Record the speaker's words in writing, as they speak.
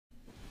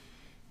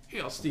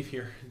Hey all, Steve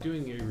here,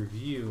 doing a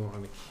review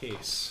on a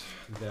case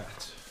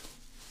that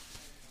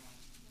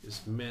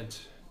is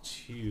meant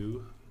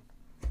to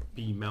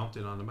be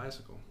mounted on a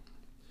bicycle.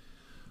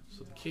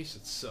 So the case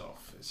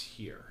itself is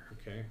here,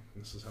 okay?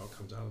 This is how it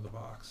comes out of the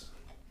box.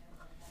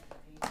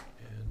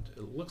 And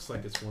it looks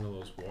like it's one of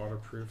those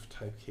waterproof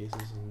type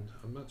cases, and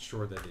I'm not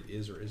sure that it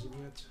is or isn't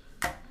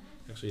yet.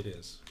 Actually it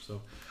is.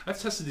 So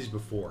I've tested these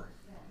before,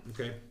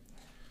 okay?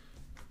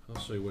 I'll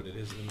show you what it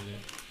is in a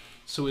minute.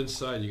 So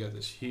inside you got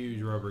this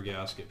huge rubber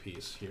gasket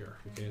piece here,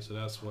 okay? So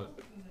that's what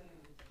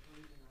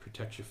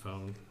protects your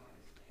phone,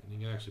 and you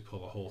can actually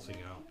pull the whole thing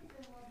out,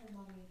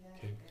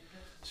 okay?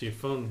 So your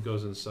phone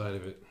goes inside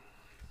of it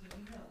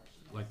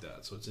like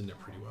that, so it's in there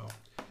pretty well.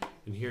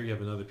 And here you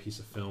have another piece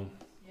of film,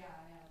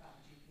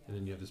 and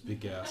then you have this big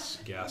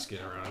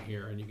gasket around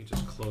here, and you can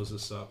just close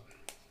this up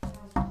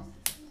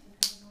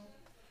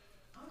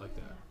like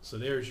that. So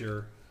there's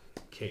your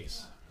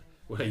case.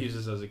 Would I use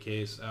this as a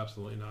case?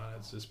 Absolutely not.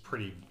 It's just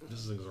pretty,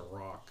 this thing is a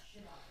rock.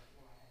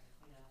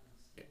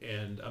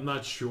 And I'm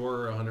not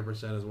sure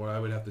 100% is what I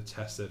would have to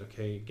test it,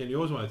 okay? Again, you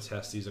always want to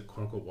test these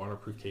quote-unquote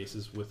waterproof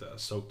cases with a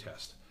soak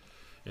test.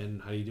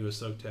 And how do you do a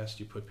soak test?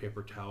 You put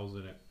paper towels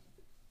in it,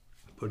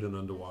 put it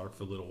underwater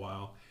for a little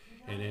while,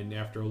 and then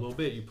after a little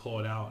bit you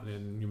pull it out, and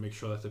then you make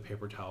sure that the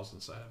paper towels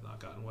inside have not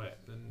gotten wet.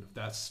 And if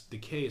that's the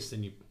case,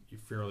 then you're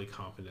fairly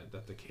confident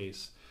that the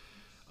case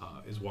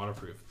is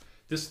waterproof.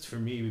 This, for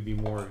me, would be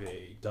more of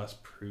a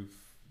dust-proof,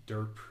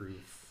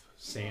 dirt-proof,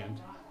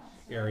 sand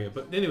area.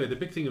 But anyway, the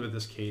big thing about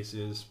this case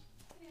is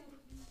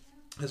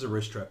it has a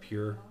wrist strap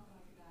here.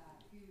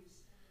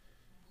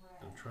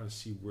 I'm trying to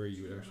see where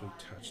you would actually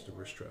attach the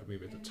wrist strap.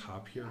 Maybe at the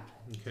top here.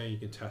 Okay, you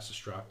can attach the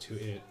strap to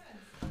it.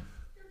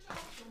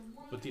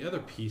 But the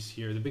other piece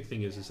here, the big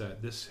thing is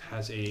that this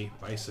has a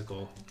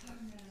bicycle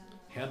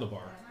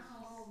handlebar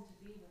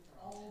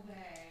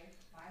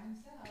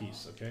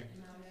piece, okay?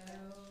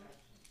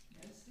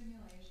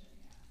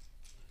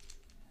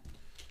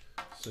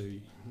 So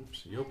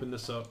you open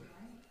this up.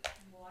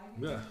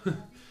 Yeah,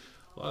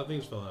 a lot of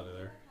things fell out of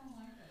there.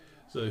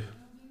 So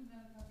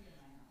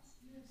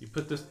you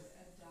put this.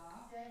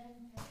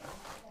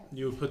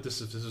 You would put this,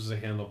 if this was a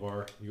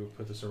handlebar, you would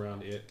put this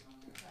around it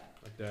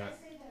like that,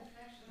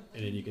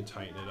 and then you can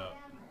tighten it up.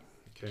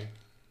 Okay.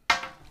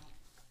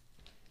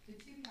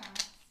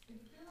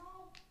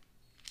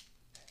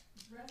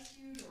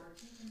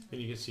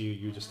 And you can see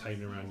you just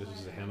tighten around. This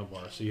is a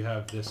handlebar. So you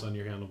have this on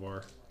your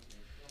handlebar,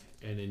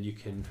 and then you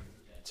can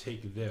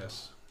take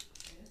this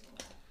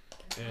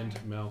and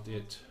mount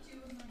it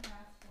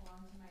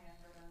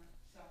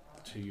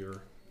to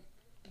your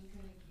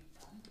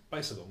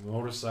bicycle,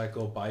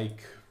 motorcycle,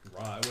 bike,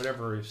 ride,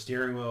 whatever,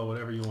 steering wheel,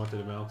 whatever you wanted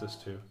to mount this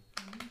to.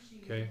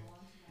 Okay,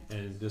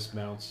 and this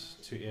mounts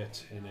to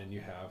it, and then you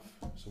have,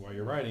 so while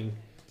you're riding,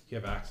 you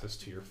have access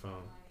to your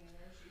phone.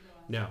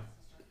 Now,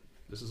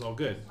 this is all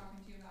good.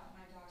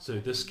 So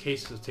this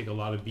case does take a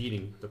lot of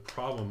beating. The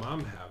problem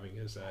I'm having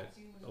is that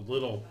a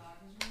little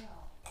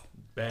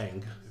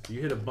bang, if you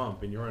hit a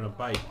bump and you're on a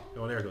bike,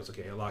 oh, there it goes.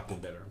 Okay, I locked in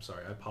better. I'm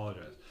sorry, I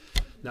apologize.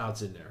 Now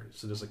it's in there.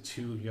 So there's like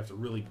two, you have to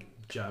really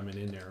jam it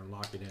in there and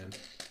lock it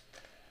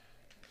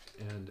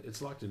in. And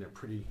it's locked in there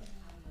pretty,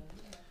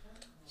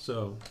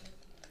 so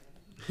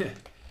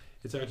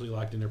it's actually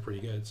locked in there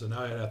pretty good. So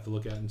now I'd have to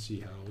look at it and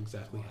see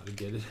exactly how to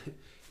get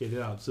it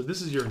out. So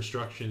this is your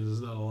instructions.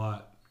 There's not a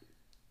lot.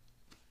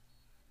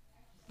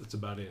 That's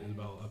about it. It's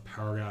about a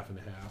paragraph and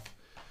a half.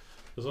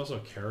 There's also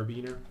a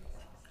carabiner.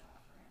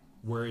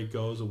 Where it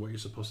goes or what you're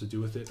supposed to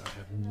do with it, I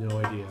have no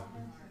idea,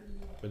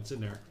 but it's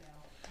in there.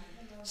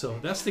 So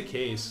that's the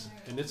case,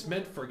 and it's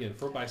meant for, again,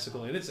 for a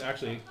bicycle, and it's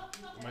actually,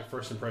 my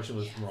first impression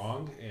was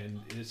wrong, and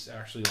it's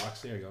actually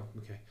locks. There you go.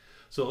 Okay,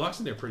 so it locks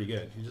in there pretty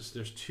good. You just,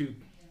 there's two,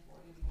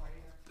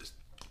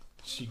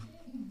 so you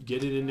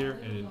get it in there,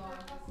 and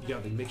you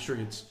got to make sure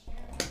it's,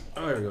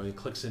 oh, there we go, it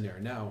clicks in there.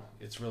 Now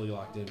it's really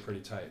locked in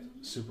pretty tight.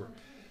 Super.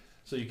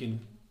 So you can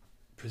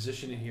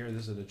position it here.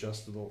 There's an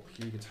adjustable,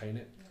 here you can tighten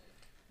it.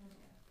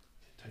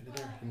 Tighten it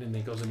there, and then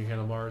it goes on your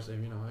handlebars.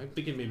 And, you know, I'm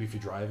thinking maybe if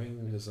you're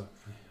driving, there's a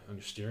on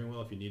your steering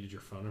wheel. If you needed your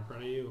phone in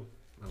front of you,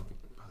 I don't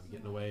think probably get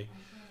in the way.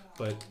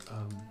 But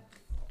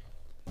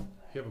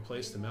if you have a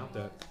place to mount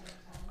that,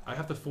 I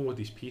have to fool with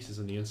these pieces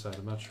on the inside.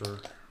 I'm not sure.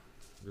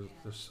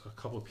 There's a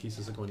couple of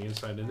pieces that go on the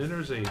inside, and then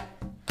there's a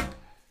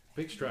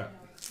big strap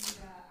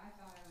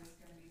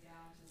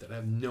that I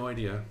have no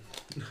idea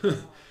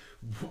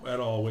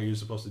at all what you're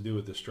supposed to do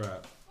with this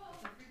strap.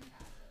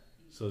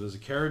 So there's a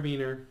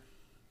carabiner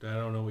that I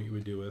don't know what you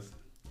would do with.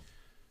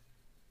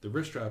 The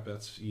wrist strap,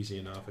 that's easy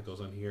enough. It goes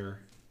on here.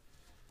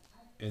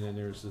 And then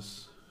there's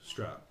this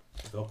strap,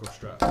 Velcro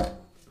strap.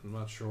 I'm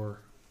not sure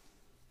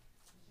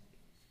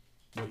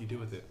what you do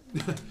with it.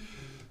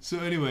 So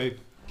anyway,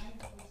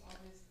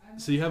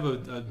 so you have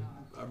a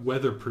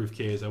weatherproof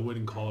case. I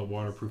wouldn't call it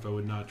waterproof. I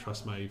would not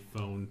trust my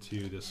phone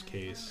to this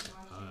case.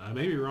 I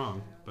may be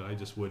wrong, but I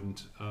just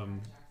wouldn't.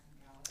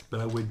 But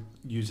I would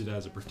use it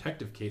as a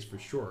protective case for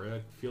sure. I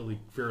feel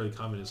fairly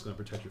confident it's going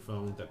to protect your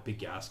phone with that big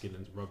gasket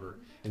and rubber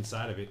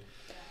inside of it.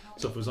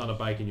 So if it was on a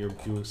bike and you're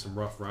doing some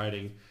rough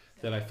riding,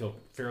 that I feel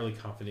fairly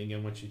confident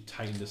in. Once you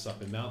tighten this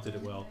up and mounted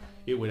it well,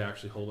 it would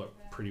actually hold up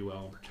pretty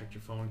well and protect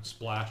your phone.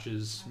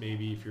 Splashes,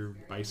 maybe if you're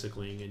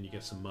bicycling and you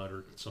get some mud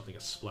or something to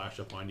splash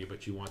up on you,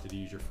 but you wanted to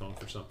use your phone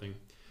for something.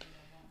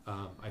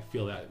 I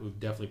feel that would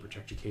definitely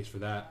protect your case for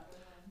that.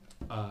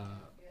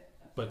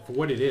 But for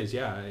what it is,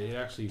 yeah, it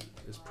actually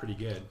is pretty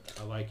good.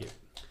 I like it.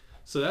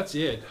 So that's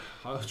it.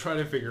 I'll try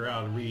to figure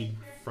out and read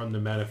from the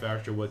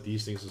manufacturer what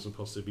these things are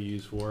supposed to be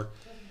used for.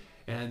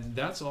 And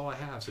that's all I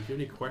have. So if you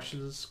have any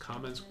questions,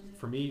 comments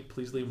for me,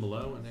 please leave them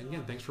below. And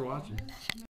again, thanks for watching.